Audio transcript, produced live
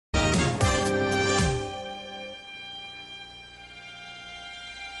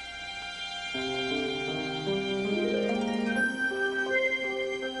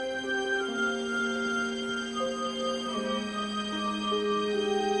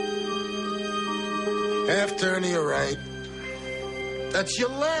Half turn to your right. That's your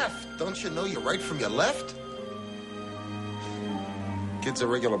left. Don't you know your right from your left? Kid's a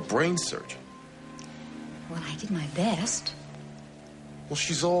regular brain surgeon. Well, I did my best. Well,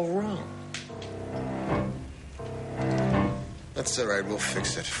 she's all wrong. That's all right. We'll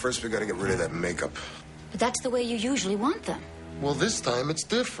fix it. First, we got to get rid of that makeup. But that's the way you usually want them. Well, this time it's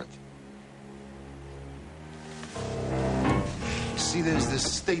different. See, there's this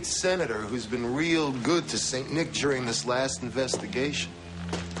state senator who's been real good to St. Nick during this last investigation.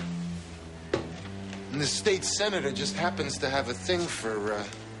 And the state senator just happens to have a thing for,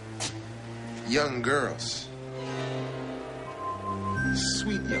 young girls.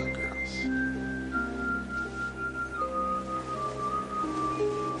 Sweet young girls.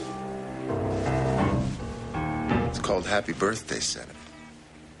 It's called Happy Birthday, Senator.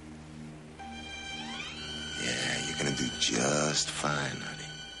 Yeah, you're gonna do just fine, honey.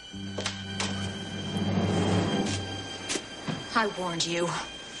 I warned you.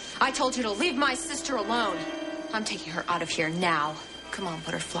 I told you to leave my sister alone. I'm taking her out of here now. Come on,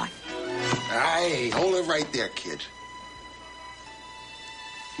 butterfly. Hey, hold it right there, kid.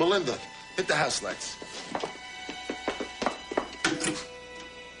 Melinda, hit the house lights.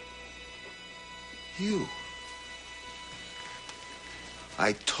 You.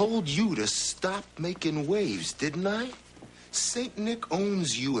 I told you to stop making waves, didn't I? St. Nick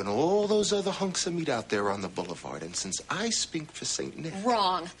owns you and all those other hunks of meat out there on the boulevard. And since I speak for St. Nick...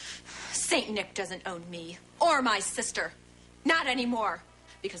 Wrong. St. Nick doesn't own me or my sister. Not anymore.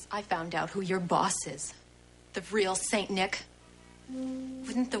 Because I found out who your boss is. The real St. Nick.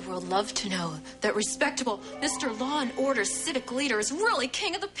 Wouldn't the world love to know that respectable Mr. Law and Order civic leader is really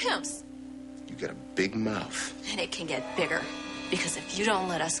king of the pimps? You got a big mouth. And it can get bigger. Because if you don't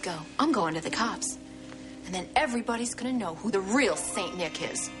let us go, I'm going to the cops. And then everybody's gonna know who the real St. Nick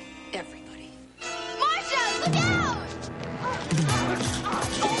is. Everybody. Marcia, look out!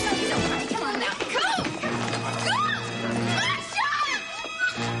 Come on now. Go! Go! Marcia!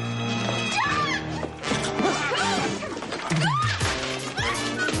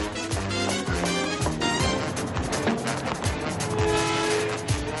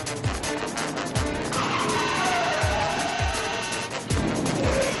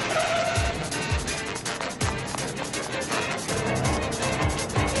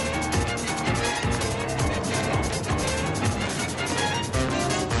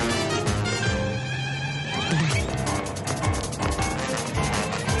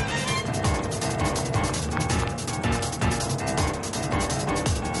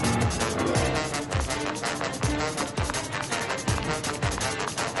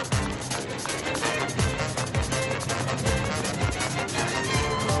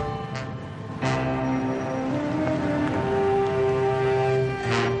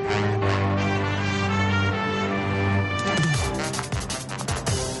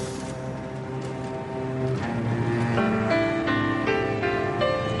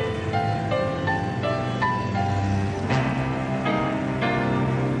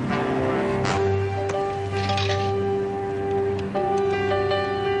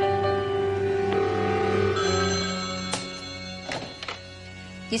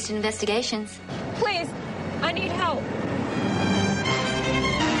 Houston Investigations. Please, I need help.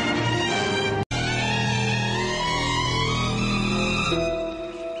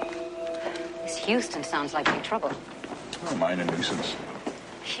 This Houston sounds like big trouble. Oh, minor nuisance.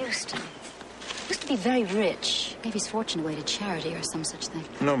 Houston. Used to be very rich. Gave his fortune away to charity or some such thing.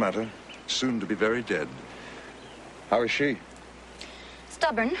 No matter. Soon to be very dead. How is she?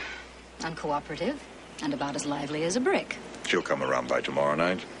 Stubborn, uncooperative, and about as lively as a brick. She'll come around by tomorrow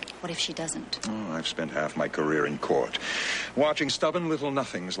night. What if she doesn't? Oh, I've spent half my career in court, watching stubborn little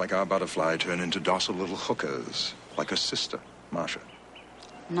nothings like our butterfly turn into docile little hookers, like her sister, Marcia.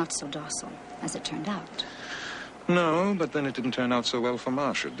 Not so docile, as it turned out. No, but then it didn't turn out so well for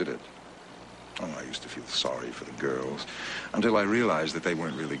Marcia, did it? Oh, I used to feel sorry for the girls, until I realized that they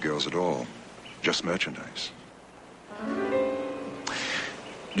weren't really girls at all, just merchandise.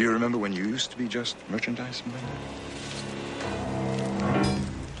 Do you remember when you used to be just merchandise, Melinda?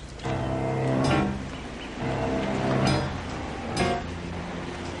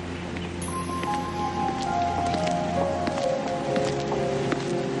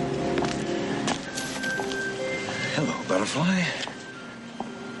 Hello, Butterfly.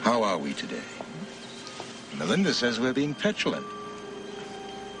 How are we today? Melinda says we're being petulant.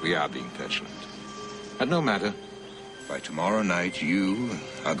 We are being petulant. But no matter. By tomorrow night, you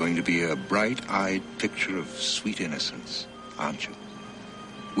are going to be a bright-eyed picture of sweet innocence, aren't you?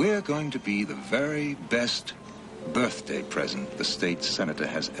 We're going to be the very best birthday present the state senator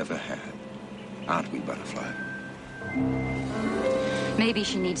has ever had. aren't we, Butterfly? Maybe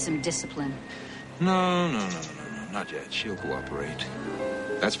she needs some discipline. No, not yet. She'll cooperate.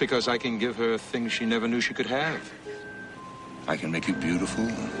 That's because I can give her things she never knew she could have. I can make you beautiful,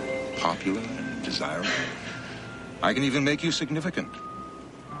 and popular, and desirable. I can even make you significant.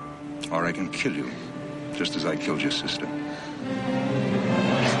 Or I can kill you, just as I killed your sister.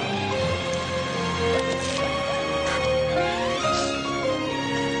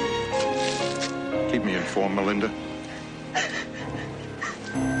 Keep me informed, Melinda.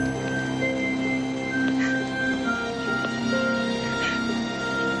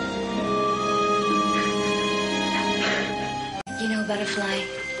 You know, Butterfly,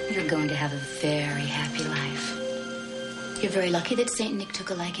 you're going to have a very happy life. You're very lucky that Saint Nick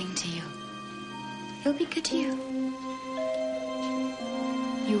took a liking to you. He'll be good to you.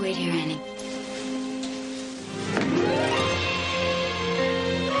 You wait here, Annie.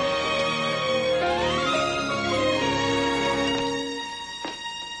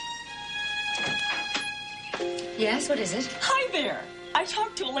 Yes, what is it? Hi there. I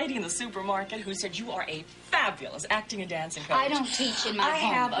talked to a lady in the supermarket who said you are a fabulous acting and dancing coach. I don't teach in my home. I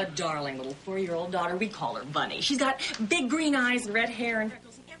have a darling little 4-year-old daughter. We call her Bunny. She's got big green eyes and red hair and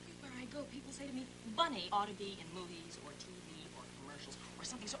freckles. And everywhere I go, people say to me, Bunny ought to be in movies or TV or commercials or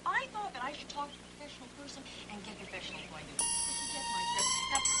something. So I thought that I should talk to a professional person and get professional who I do. If you get my drift.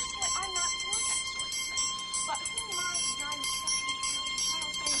 Now, personally, I'm not for that sort of thing. But who am I to deny the special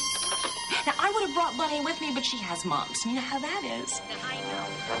child family fortune? Now, I would have brought Bunny with me, but she has mumps. You know how that is. I know.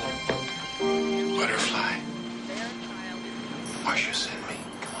 Butterfly. Marcia sent me.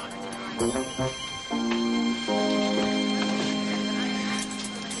 Come on.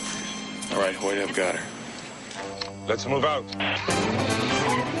 All right, Hoyt, I've got her. Let's move out.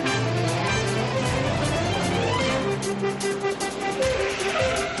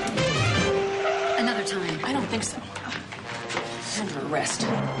 Another time. I don't think so. Under arrest.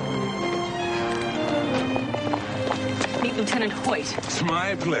 Meet Lieutenant Hoyt. It's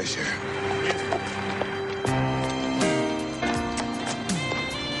my pleasure.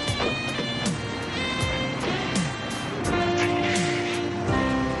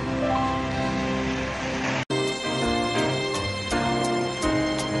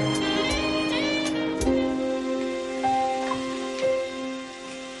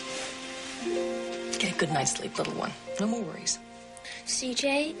 Get a good night's sleep, little one. No more worries.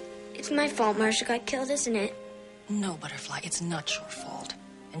 CJ, it's my fault Marcia got killed, isn't it? No, Butterfly, it's not your fault.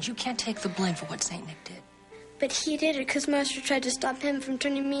 And you can't take the blame for what St. Nick did. But he did it because Marcia tried to stop him from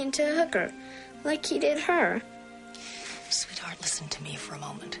turning me into a hooker, like he did her. Sweetheart, listen to me for a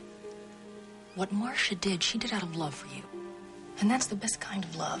moment. What Marcia did, she did out of love for you. And that's the best kind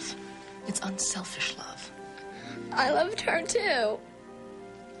of love. It's unselfish love. I loved her too.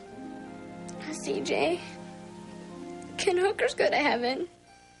 CJ, can hookers go to heaven?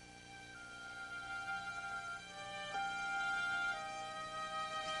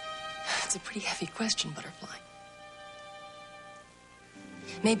 It's a pretty heavy question, Butterfly.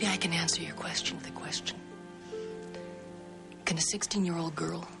 Maybe I can answer your question with a question. Can a 16-year-old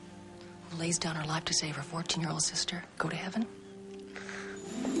girl who lays down her life to save her 14-year-old sister go to heaven?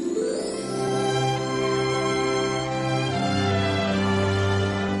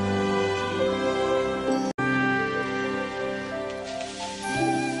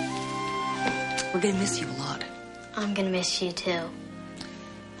 We're gonna miss you a lot. I'm gonna miss you too. Well,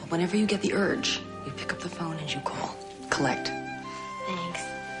 whenever you get the urge, you pick up the phone and you call. Collect. Thanks.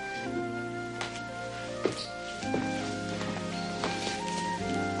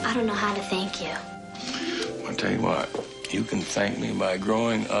 I don't know how to thank you. I'll tell you what, you can thank me by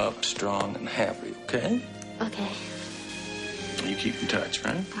growing up strong and happy, okay? Okay. You keep in touch,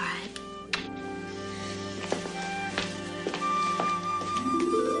 right? All right.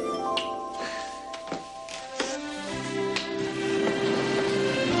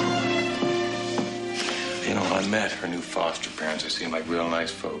 You know, I met her new foster parents. They seem like real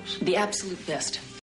nice folks. The absolute best.